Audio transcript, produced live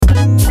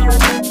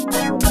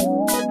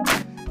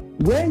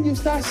When you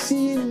start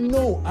seeing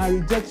no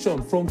and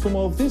rejection from some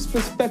of these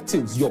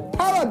perspectives, your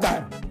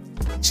paradigm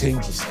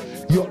changes.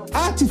 Your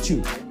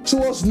attitude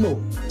towards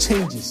no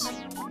changes.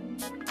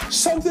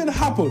 Something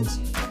happens.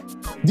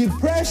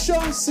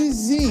 Depression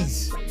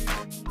ceases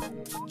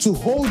to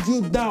hold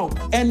you down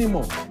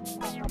anymore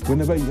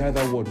whenever you hear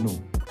that word no.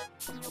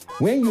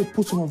 When you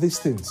put some of these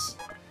things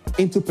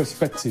into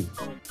perspective,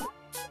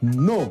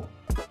 no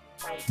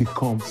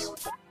becomes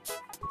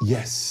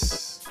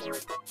yes.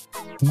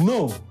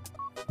 No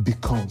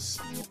becomes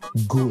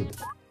good.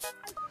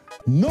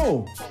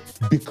 No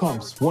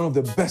becomes one of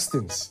the best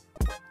things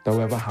that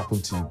will ever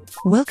happen to you.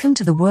 Welcome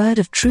to the Word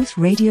of Truth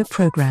radio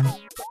program.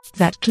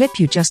 That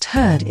clip you just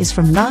heard is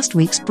from last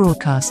week's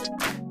broadcast.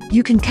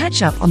 You can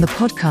catch up on the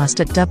podcast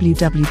at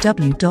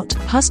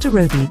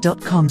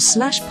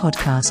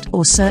www.pastorobi.com/podcast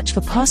or search for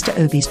Pastor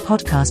Obi's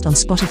podcast on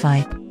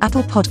Spotify,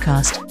 Apple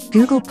Podcast,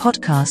 Google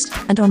Podcast,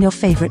 and on your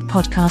favorite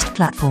podcast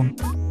platform.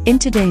 In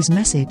today's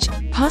message,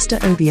 Pastor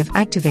Obi of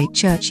Activate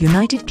Church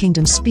United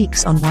Kingdom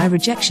speaks on why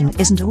rejection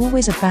isn't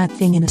always a bad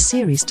thing in a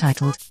series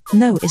titled,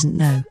 No Isn't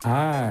No.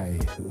 Hi,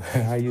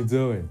 how you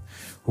doing?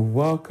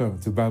 Welcome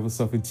to Bible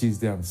Stuffing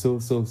Tuesday. I'm so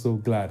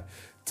glad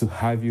to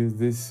have you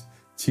this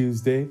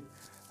Tuesday.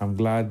 I'm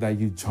glad that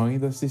you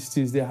joined us this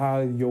Tuesday.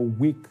 How has your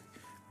week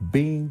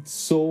been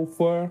so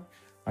far?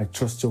 I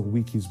trust your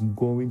week is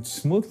going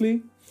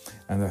smoothly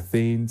and that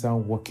things are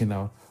working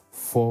out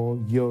for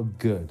your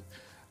good.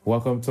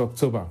 Welcome to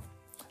October.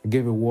 I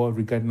gave a word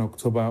regarding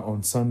October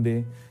on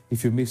Sunday.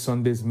 If you missed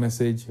Sunday's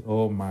message,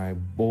 oh boy.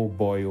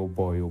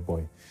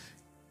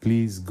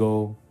 Please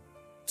go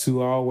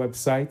to our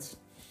website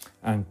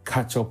and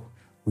catch up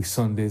with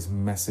Sunday's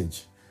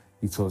message.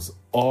 It was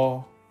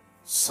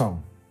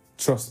awesome.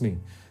 Trust me,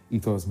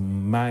 it was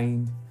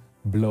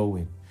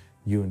mind-blowing.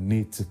 You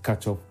need to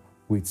catch up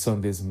with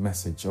Sunday's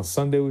message. On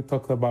Sunday, we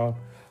talked about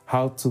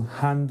how to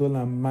handle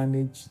and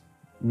manage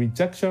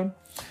rejection.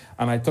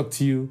 And I talked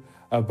to you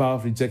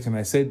about rejection.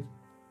 I said,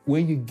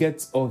 when you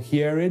get or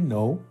hear a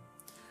no,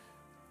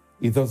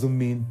 it doesn't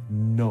mean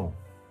no.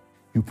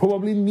 You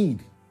probably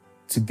need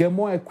to get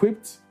more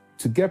equipped,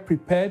 to get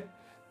prepared,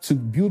 to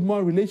build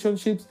more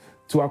relationships,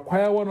 to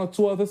acquire one or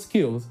two other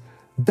skills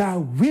that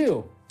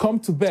will come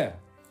to bear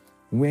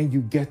when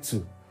you get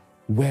to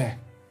where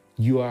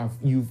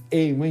you've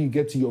aimed, when you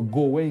get to your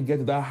goal, when you get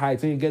to that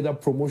height, when you get that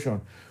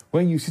promotion,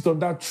 when you sit on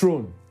that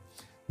throne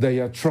that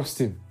you're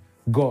trusting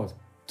God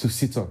to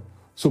sit on.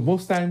 So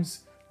most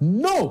times,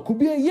 no could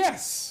be a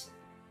yes,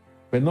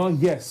 but not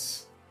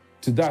yes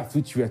to that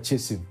which we are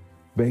chasing,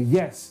 but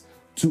yes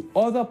to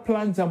other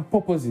plans and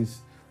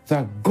purposes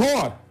that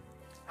God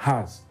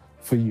has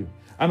for you.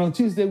 And on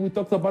Tuesday, we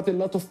talked about a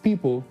lot of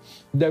people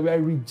that were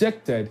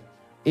rejected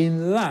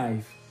in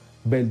life,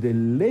 but they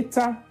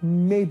later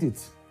made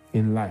it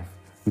in life.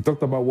 We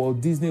talked about Walt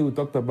Disney, we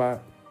talked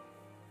about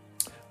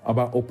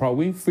Oprah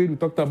Winfrey, we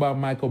talked about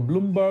Michael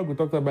Bloomberg, we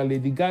talked about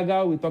Lady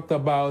Gaga, we talked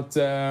about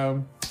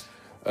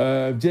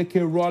J.K.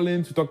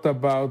 Rowling, we talked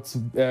about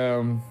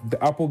the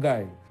Apple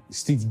guy,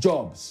 Steve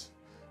Jobs,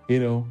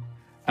 and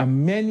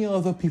many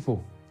other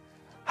people.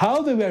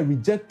 How they were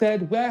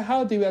rejected,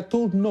 how they were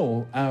told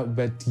no,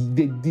 but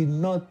they did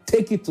not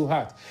take it to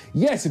heart.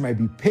 Yes, it might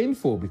be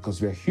painful because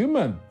we're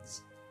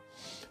humans,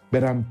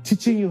 but I'm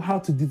teaching you how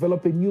to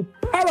develop a new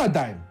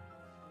paradigm,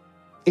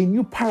 a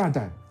new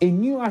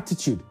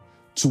attitude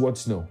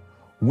towards no.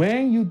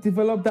 When you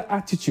develop that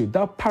attitude,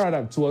 that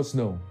paradigm towards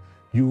no,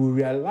 you will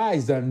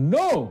realize that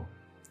no,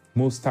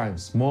 most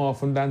times, more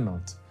often than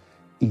not,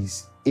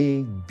 is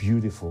a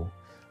beautiful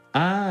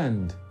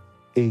and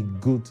a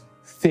good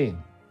thing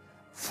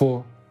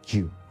for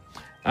you.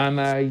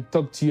 And I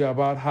talked to you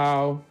about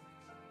how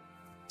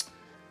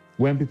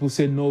when people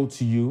say no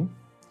to you,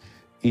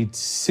 it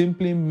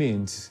simply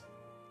means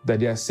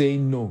that they are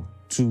saying no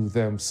to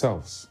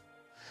themselves.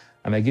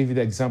 And I gave you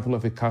the example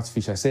of a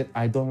catfish. I said,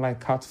 I don't like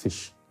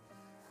catfish.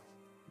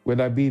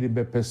 Whether it be in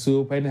pepper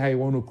soup, anyhow you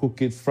want to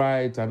cook it,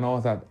 fry it, and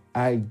all that,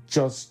 I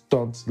just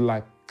don't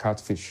like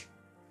catfish.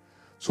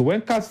 So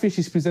when catfish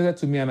is presented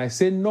to me and I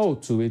say no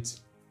to it,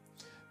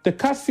 the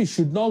catfish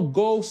should not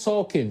go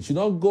sulking, should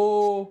not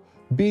go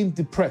being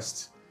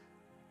depressed.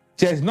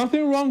 There's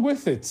nothing wrong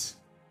with it.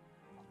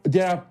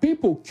 There are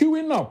people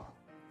queuing up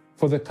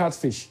for the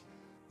catfish.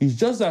 It's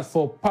just that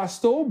for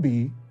Pastor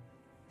Obi,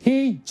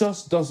 he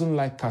just doesn't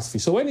like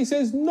catfish. So when he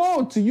says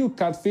no to you,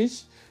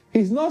 catfish,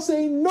 he's not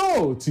saying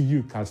no to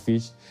you,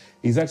 catfish.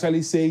 He's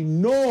actually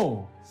saying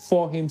no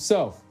for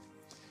himself.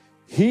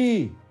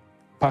 He,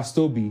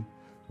 Pastor Obi,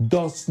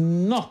 does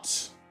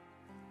not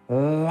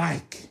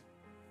like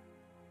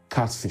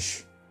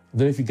catfish. I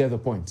don't know if you get the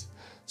point.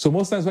 So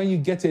most times when you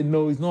get a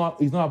no, it's not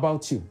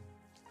about you.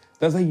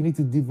 That's why you need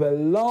to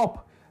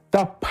develop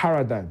that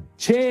paradigm,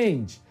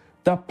 change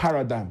that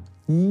paradigm,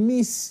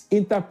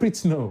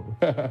 misinterpret no.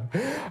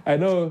 I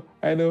know,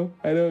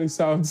 it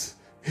sounds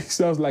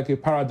like a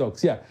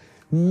paradox. Yeah,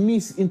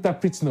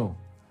 misinterpret no.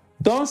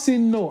 Don't see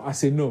no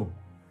as a no.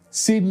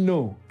 See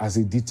no as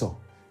a detour.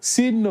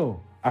 See no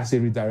as a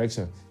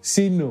redirection.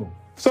 See no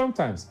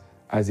sometimes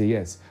as a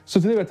yes. So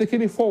today we're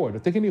taking it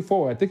forward.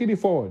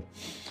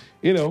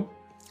 You know,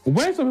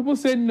 when some people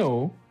say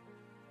no,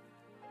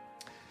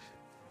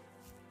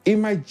 it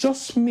might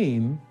just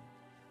mean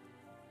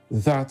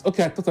that,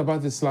 okay, I thought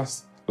about this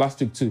last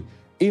week too.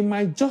 It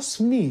might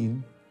just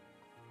mean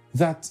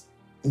that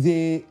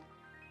they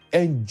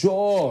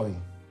enjoy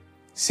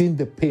seeing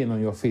the pain on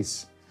your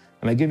face.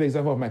 And I gave the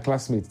example of my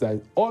classmates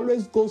that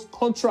always goes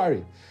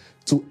contrary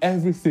to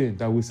everything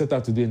that we set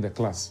out to do in the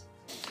class.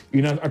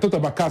 You know, I talked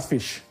about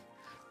catfish.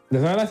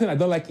 There's another thing I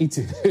don't like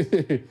eating,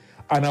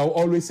 and I'll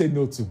always say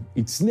no to.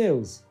 It's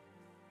snails.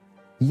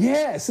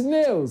 Yeah,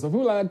 snails. And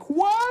people are like,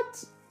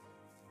 what?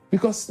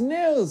 Because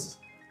snails,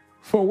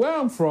 from where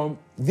I'm from,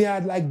 they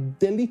are like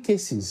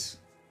delicacies.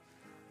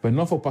 But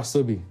not for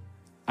Pastor B.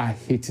 I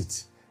hate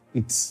it.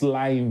 It's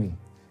slimy.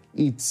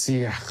 It's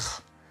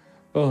yuck.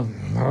 Oh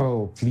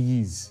no,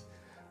 please.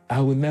 I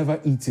will never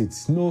eat it.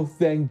 No,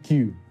 thank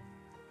you.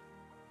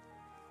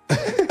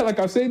 Like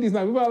I'm saying this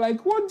now, people are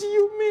like, what do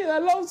you mean? I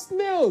love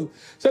snails.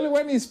 Especially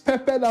when it's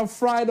peppered and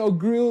fried or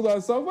grilled or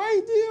something. Why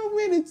do you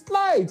mean it's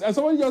light? And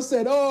someone just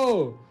said,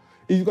 oh,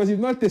 it's because you've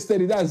not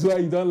tasted it, that's why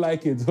you don't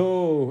like it.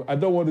 Oh, I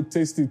don't want to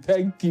taste it.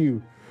 Thank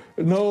you.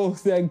 No,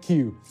 thank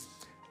you.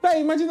 Now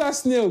imagine that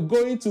snail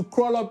going to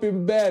crawl up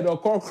in bed or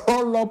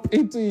crawl up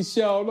into his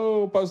shell.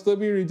 Oh, Pastor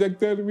B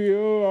rejected me.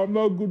 Oh, I'm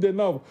not good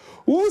enough.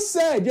 Who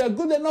said you're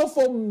good enough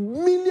for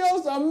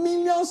millions and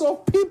millions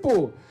of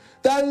people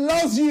that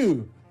love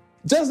you?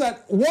 Just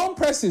that one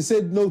person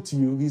said no to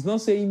you. He's not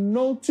saying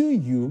no to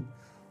you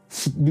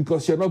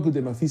because you're not good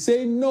enough. He's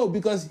saying no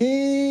because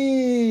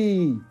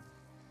he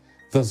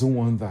doesn't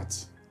want that.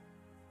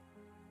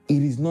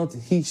 It is not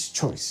his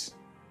choice.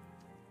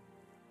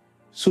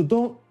 So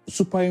don't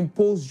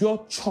superimpose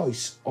your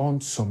choice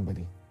on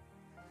somebody.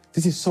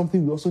 This is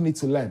something we also need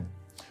to learn.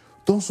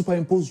 Don't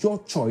superimpose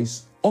your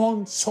choice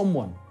on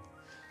someone.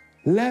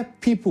 Let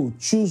people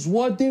choose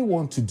what they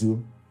want to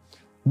do,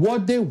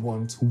 what they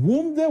want,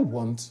 whom they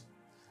want.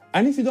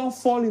 And if you don't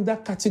fall in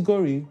that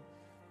category,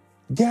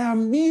 there are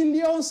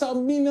millions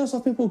and millions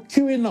of people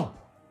queuing up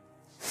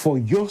for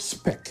your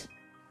spec.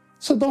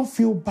 So don't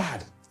feel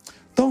bad.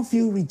 Don't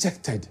feel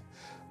rejected.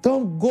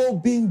 Don't go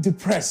being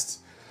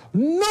depressed.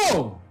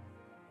 No!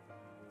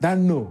 That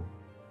no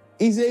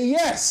is a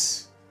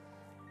yes.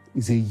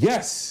 Is a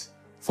yes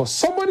for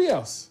somebody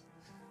else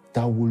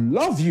that will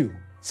love you,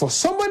 for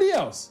somebody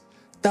else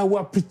that will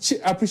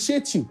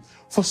appreciate you,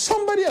 for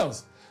somebody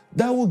else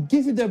that will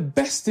give you the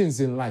best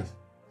things in life.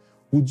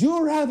 Would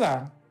you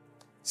rather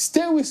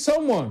stay with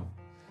someone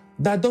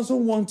that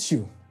doesn't want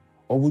you,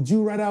 or would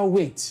you rather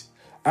wait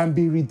and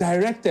be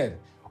redirected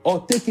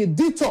or take a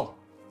detour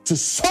to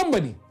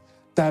somebody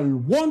that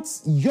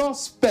wants your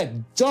spec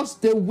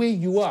just the way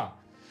you are?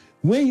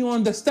 When you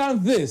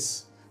understand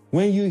this,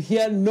 when you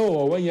hear no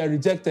or when you are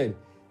rejected,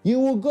 you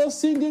will go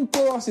singing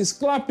choruses,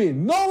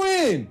 clapping,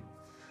 knowing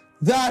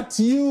that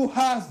you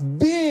have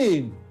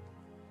been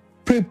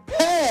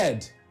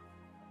prepared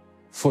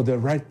for the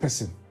right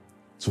person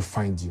to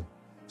find you.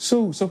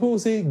 So some people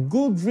say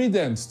good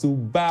riddance to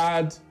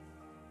bad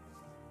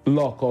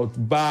luck or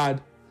bad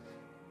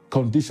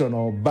condition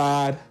or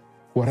bad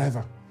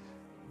whatever.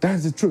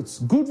 That's the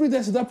truth. Good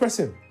riddance to that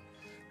person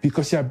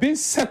because you are being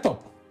set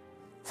up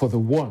for the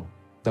one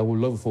that will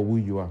love you for who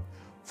you are,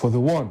 for the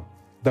one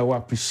that will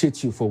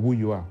appreciate you for who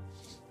you are.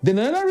 Then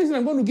another reason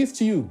I'm going to give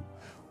to you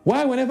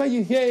why whenever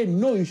you hear a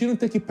no, you shouldn't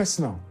take it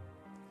personal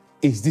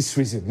is this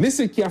reason.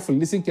 Listen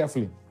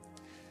carefully.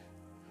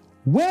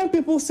 When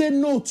people say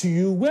no to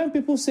you, when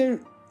people say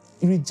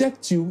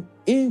reject you,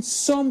 in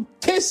some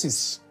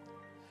cases,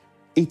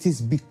 it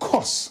is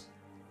because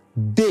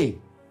they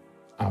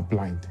are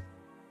blind.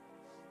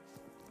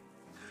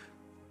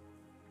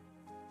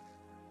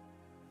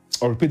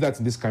 I'll repeat that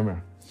in this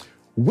camera.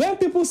 When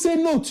people say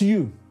no to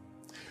you,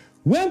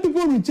 when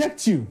people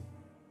reject you,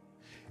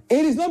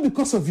 it is not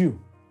because of you.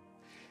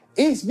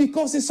 It's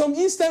because in some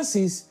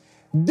instances,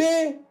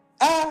 they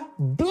are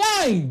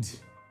blind.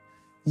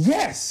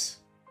 Yes.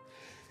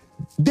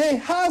 They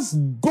have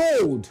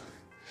gold.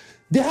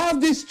 They have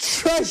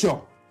this treasure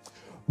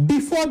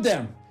before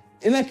them.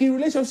 And like in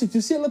relationships, you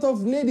see a lot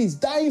of ladies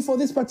dying for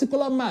this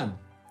particular man.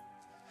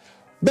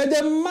 But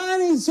the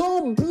man is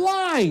so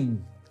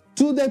blind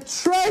to the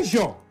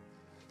treasure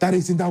that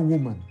is in that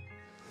woman,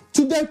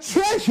 to the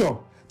treasure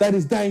that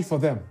is dying for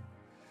them.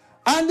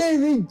 And they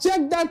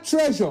reject that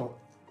treasure.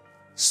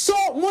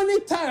 So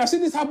many times, I've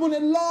seen this happen a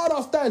lot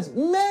of times,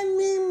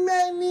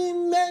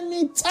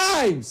 many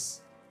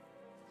times.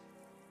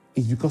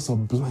 It's because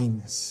of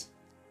blindness.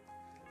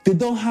 They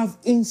don't have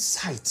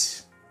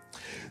insight.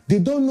 They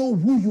don't know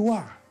who you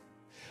are.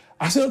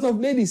 I see a lot of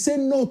ladies say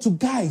no to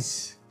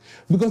guys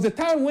because the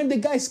time when the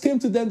guys came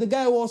to them, the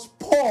guy was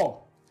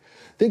poor.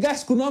 The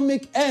guys could not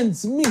make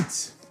ends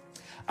meet.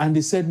 And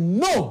they said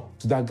no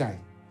to that guy.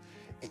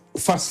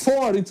 Fast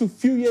forward into a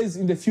few years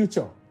in the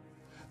future.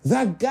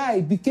 That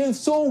guy became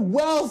so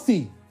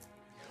wealthy.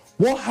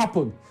 What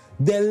happened?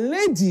 The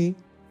lady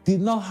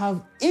did not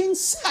have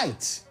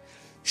insight.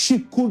 She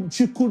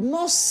could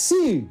not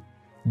see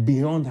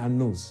beyond her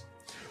nose.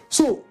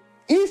 So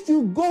If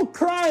you go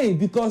crying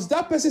because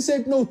that person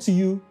said no to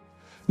you,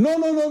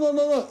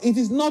 no. It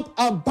is not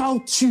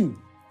about you.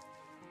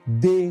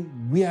 They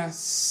were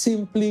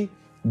simply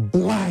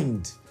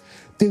blind.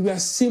 They were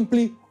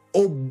simply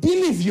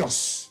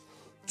oblivious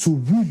to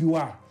who you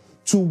are,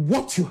 to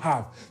what you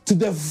have, to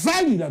the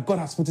value that God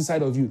has put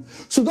inside of you.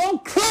 So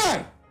don't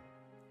cry.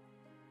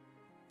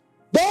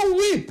 Don't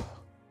weep.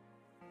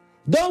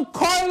 Don't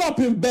coil up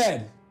in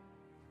bed.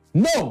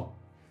 No,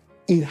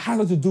 it has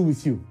nothing to do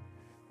with you.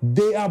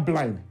 They are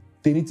blind.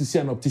 They need to see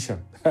an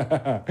optician.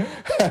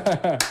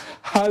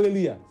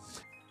 Hallelujah.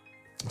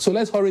 So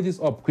let's hurry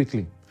this up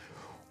quickly.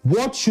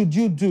 What should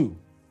you do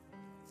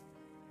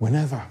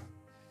whenever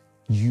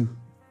you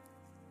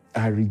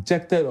are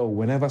rejected or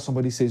whenever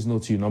somebody says no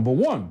to you? Number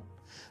one,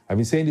 I've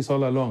been saying this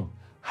all along,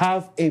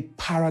 have a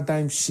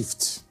paradigm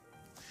shift.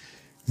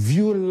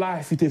 View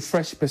life with a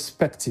fresh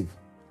perspective.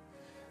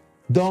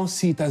 Don't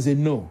see it as a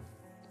no.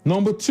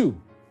 Number two,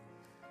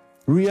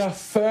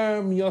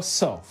 reaffirm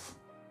yourself.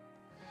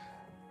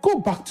 Go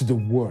back to the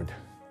word.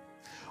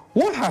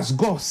 What has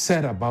God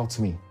said about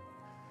me?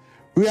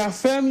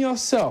 Reaffirm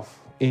yourself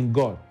in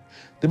God.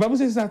 The Bible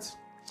says that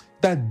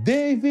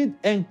David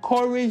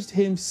encouraged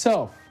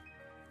himself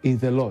in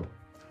the Lord.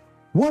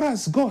 What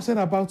has God said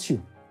about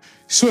you?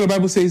 So the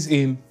Bible says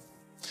in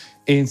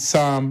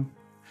Psalm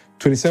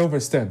 27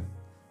 verse 10, it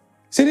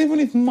said,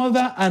 even if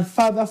mother and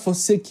father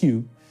forsake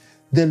you,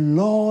 the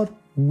Lord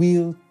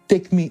will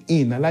take me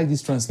in. I like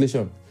this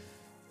translation,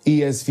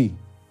 ESV.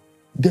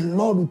 The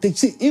Lord will take.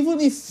 See, even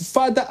if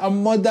father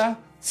and mother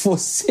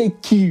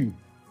forsake you,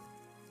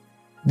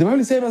 the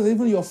Bible says that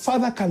even your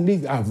father can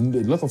leave. I have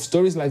a lot of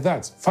stories like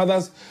that.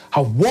 Fathers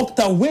have walked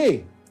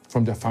away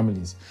from their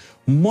families.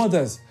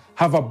 Mothers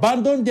have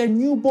abandoned their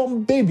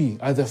newborn baby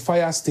at the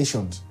fire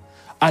stations,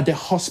 at the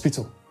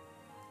hospital.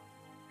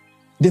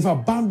 They've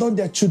abandoned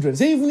their children.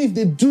 So even if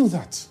they do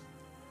that,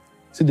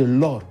 say the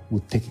Lord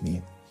will take me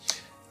in.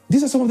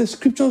 These are some of the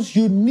scriptures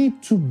you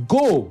need to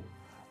go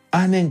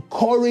and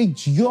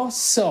encourage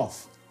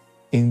yourself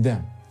in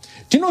them.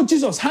 Do you know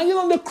Jesus hanging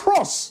on the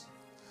cross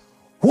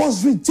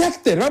was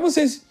rejected? The Bible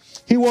says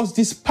he was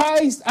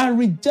despised and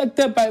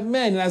rejected by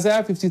men in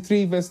Isaiah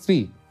 53 verse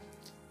 3.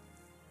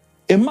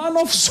 A man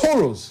of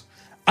sorrows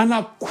and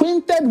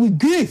acquainted with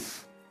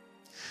grief,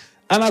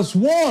 and as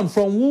one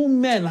from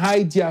whom men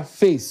hide their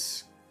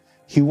face.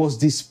 He was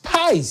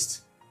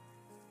despised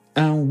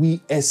and we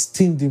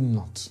esteemed him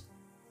not.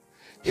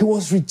 He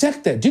was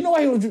rejected. Do you know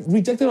why he was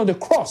rejected on the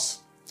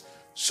cross?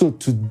 So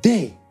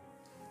today,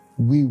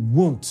 we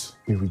won't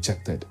be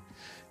rejected.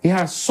 He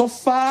has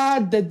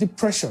suffered the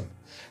depression.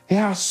 He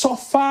has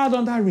suffered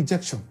under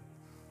rejection.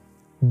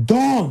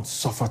 Don't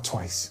suffer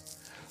twice.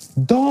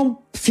 Don't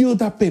feel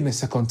that pain a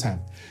second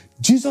time.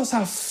 Jesus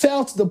has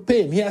felt the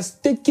pain. He has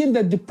taken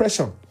the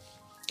depression.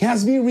 He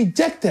has been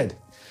rejected.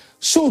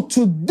 So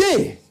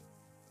today,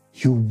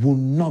 you will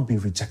not be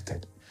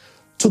rejected.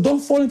 So don't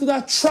fall into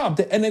that trap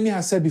the enemy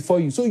has set before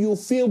you. So you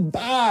feel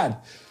bad.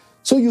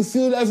 So you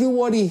feel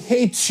everybody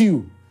hates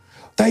you.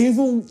 That you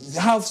even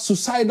have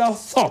suicidal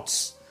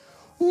thoughts.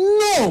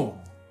 No.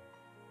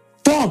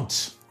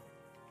 Don't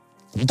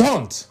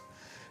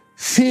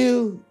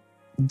feel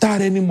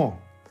that anymore.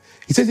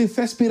 He says in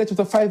 1 Peter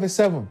chapter 5 verse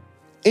 7,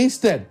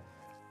 instead,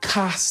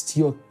 cast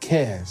your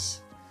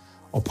cares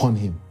upon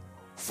him,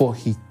 for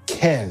he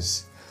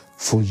cares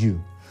for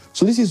you.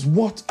 So this is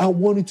what I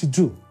want you to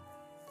do.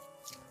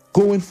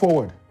 Going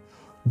forward,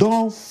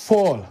 don't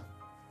fall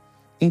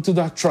into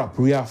that trap.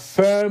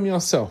 Reaffirm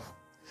yourself.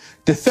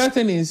 The third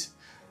thing is,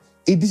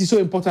 this is so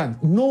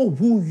important, know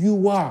who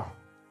you are.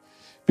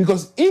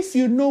 Because if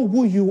you know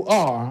who you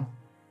are,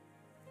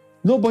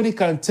 nobody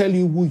can tell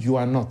you who you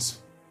are not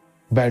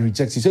by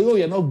rejecting. You say, oh,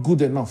 you're not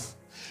good enough.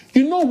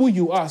 You know who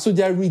you are, so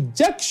their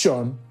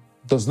rejection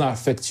does not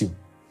affect you.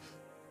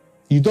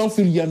 You don't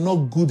feel you're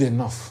not good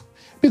enough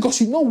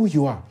because you know who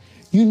you are.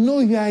 You know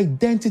your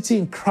identity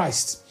in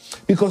Christ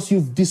because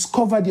you've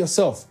discovered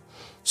yourself.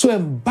 So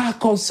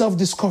embark on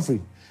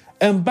self-discovery.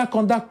 Embark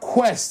on that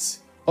quest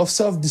of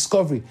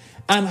self-discovery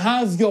and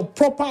have your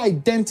proper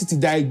identity,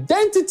 the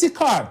identity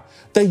card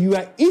that you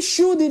are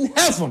issued in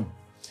heaven,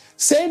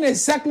 saying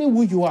exactly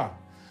who you are.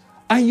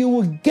 And you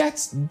will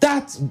get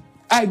that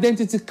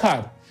identity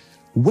card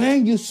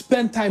when you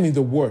spend time in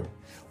the Word.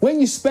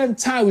 When you spend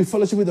time with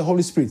fellowship with the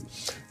Holy Spirit,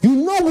 you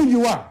know who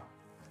you are.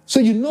 So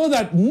you know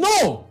that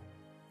no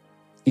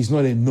is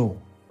not a no.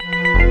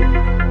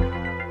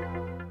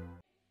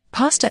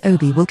 Pastor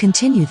Obi will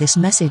continue this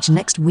message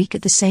next week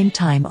at the same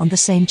time on the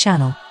same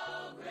channel.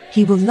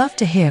 He will love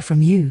to hear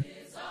from you.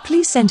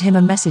 Please send him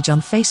a message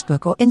on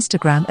Facebook or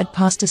Instagram at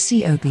Pastor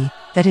C. Obi,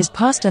 that is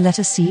Pastor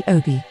letter C.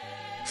 Obi.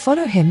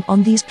 Follow him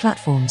on these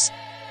platforms.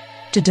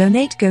 To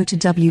donate, go to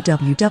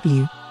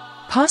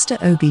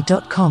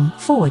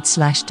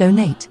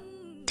www.pastorobi.com/donate.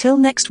 Till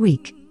next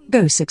week,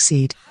 go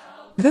succeed.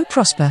 Go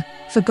prosper,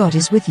 for God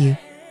is with you.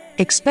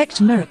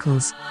 Expect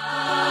miracles.